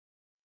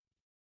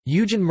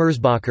Eugen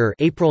Merzbacher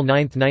 (April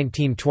 9,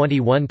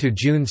 1921 to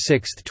June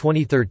 6,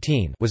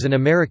 2013) was an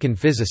American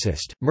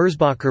physicist.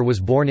 Merzbacher was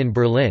born in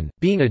Berlin.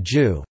 Being a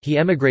Jew, he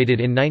emigrated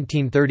in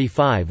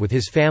 1935 with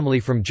his family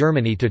from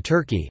Germany to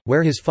Turkey,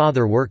 where his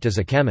father worked as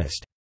a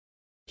chemist.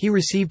 He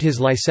received his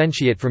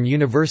licentiate from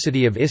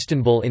University of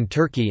Istanbul in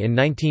Turkey in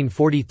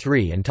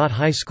 1943 and taught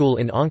high school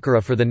in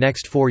Ankara for the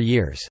next 4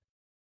 years.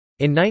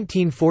 In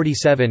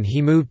 1947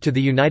 he moved to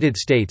the United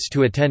States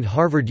to attend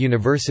Harvard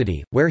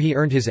University, where he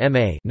earned his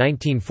M.A.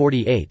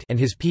 1948 and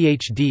his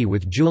Ph.D.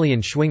 with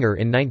Julian Schwinger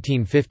in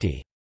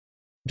 1950.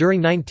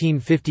 During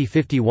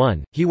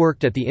 1950–51, he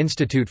worked at the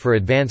Institute for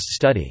Advanced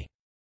Study.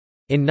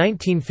 In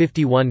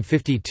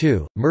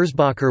 1951–52,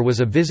 Merzbacher was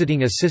a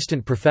visiting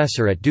assistant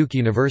professor at Duke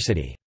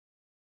University.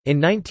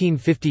 In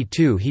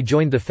 1952 he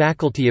joined the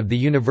faculty of the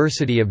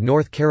University of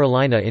North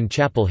Carolina in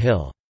Chapel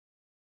Hill.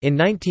 In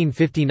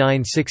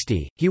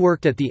 1959–60, he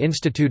worked at the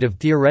Institute of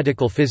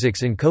Theoretical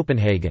Physics in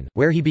Copenhagen,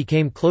 where he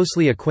became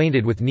closely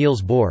acquainted with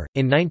Niels Bohr.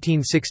 In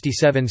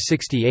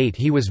 1967–68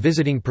 he was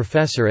visiting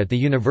professor at the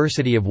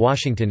University of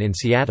Washington in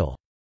Seattle.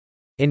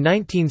 In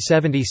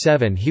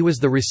 1977 he was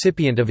the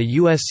recipient of a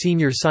U.S.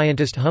 Senior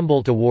Scientist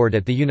Humboldt Award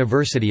at the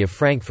University of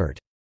Frankfurt.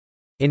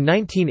 In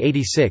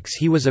 1986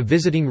 he was a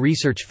visiting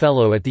research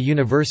fellow at the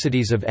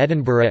Universities of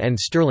Edinburgh and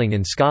Stirling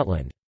in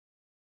Scotland.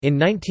 In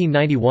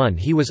 1991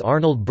 he was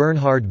Arnold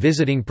Bernhard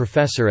Visiting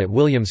Professor at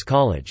Williams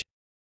College.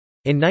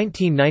 In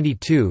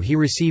 1992 he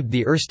received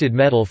the Ørsted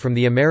Medal from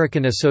the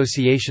American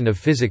Association of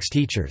Physics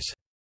Teachers.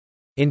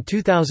 In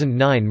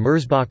 2009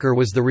 Merzbacher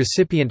was the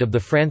recipient of the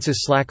Francis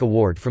Slack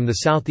Award from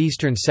the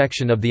Southeastern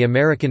section of the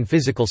American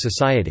Physical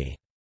Society.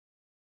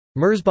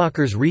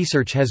 Merzbacher's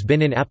research has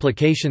been in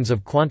applications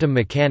of quantum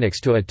mechanics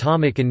to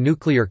atomic and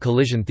nuclear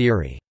collision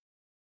theory.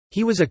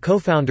 He was a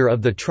co-founder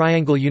of the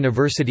Triangle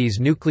University's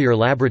Nuclear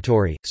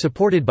Laboratory,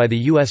 supported by the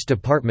U.S.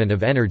 Department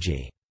of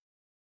Energy.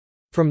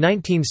 From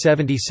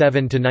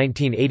 1977 to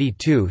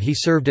 1982 he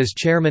served as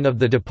chairman of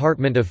the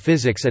Department of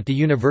Physics at the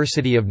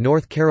University of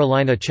North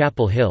Carolina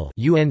Chapel Hill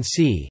 (UNC).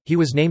 He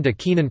was named a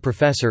Keenan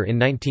Professor in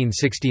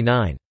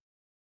 1969.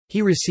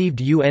 He received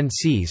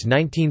UNC's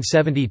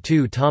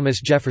 1972 Thomas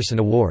Jefferson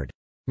Award.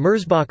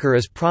 Merzbacher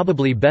is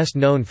probably best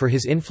known for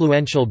his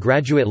influential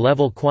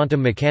graduate-level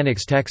quantum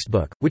mechanics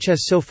textbook, which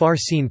has so far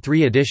seen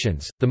 3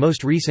 editions, the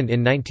most recent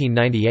in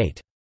 1998.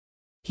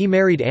 He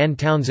married Anne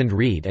Townsend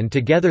Reed and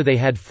together they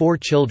had 4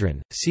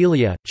 children,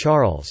 Celia,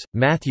 Charles,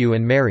 Matthew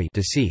and Mary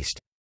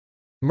deceased.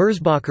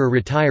 Merzbacher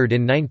retired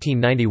in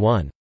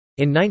 1991.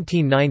 In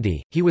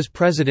 1990, he was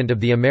president of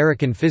the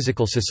American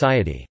Physical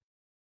Society.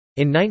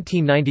 In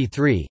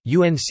 1993,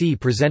 UNC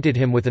presented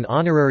him with an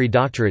honorary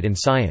doctorate in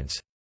science.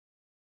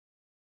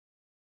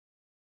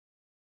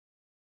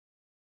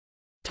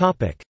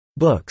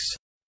 Books.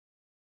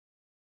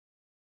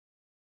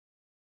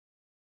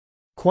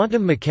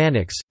 Quantum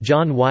Mechanics,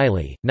 John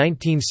Wiley,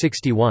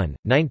 1961,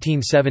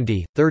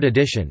 1970, 3rd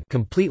edition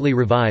completely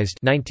revised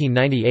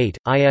 1998,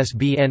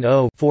 ISBN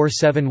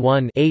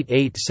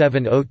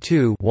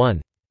 0-471-88702-1.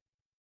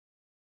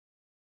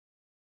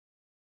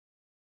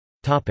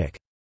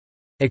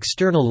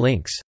 External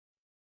links.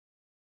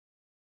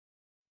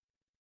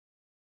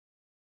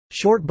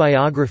 Short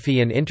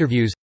biography and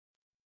interviews.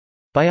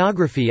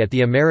 Biography at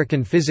the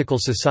American Physical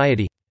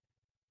Society.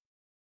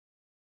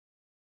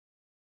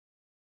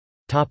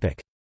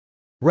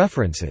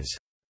 References